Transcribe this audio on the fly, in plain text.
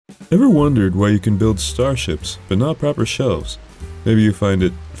Ever wondered why you can build starships, but not proper shelves? Maybe you find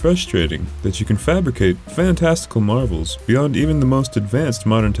it frustrating that you can fabricate fantastical marvels beyond even the most advanced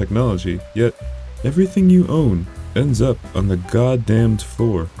modern technology, yet everything you own ends up on the goddamned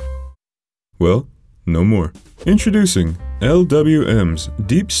floor. Well, no more. Introducing LWM's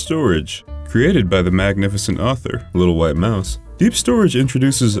Deep Storage. Created by the magnificent author, Little White Mouse, Deep Storage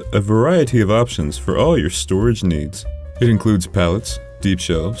introduces a variety of options for all your storage needs. It includes pallets, deep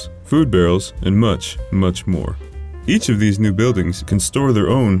shelves, food barrels, and much, much more. Each of these new buildings can store their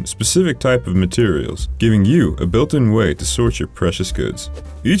own specific type of materials, giving you a built-in way to sort your precious goods.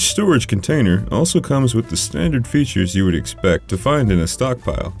 Each storage container also comes with the standard features you would expect to find in a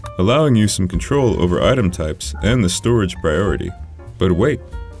stockpile, allowing you some control over item types and the storage priority. But wait,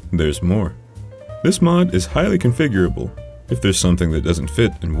 there's more. This mod is highly configurable. If there's something that doesn't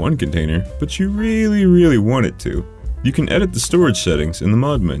fit in one container, but you really want it to, you can edit the storage settings in the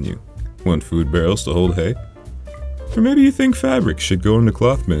mod menu. Want food barrels to hold hay? Or maybe you think fabric should go into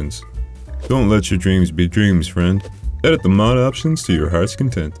cloth bins. Don't let your dreams be dreams, friend. Edit the mod options to your heart's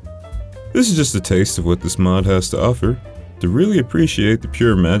content. This is just a taste of what this mod has to offer. To really appreciate the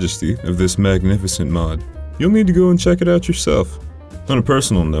pure majesty of this magnificent mod, you'll need to go and check it out yourself. On a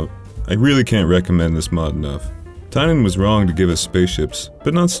personal note, I really can't recommend this mod enough. Tynan was wrong to give us spaceships,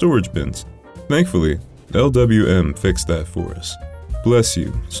 but not storage bins. Thankfully, LWM fixed that for us. Bless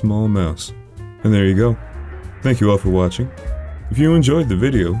you, small mouse. And there you go. Thank you all for watching. If you enjoyed the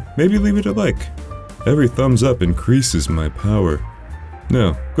video, maybe leave it a like. Every thumbs up increases my power.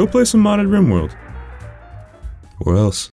 Now, go play some modded RimWorld. Or else.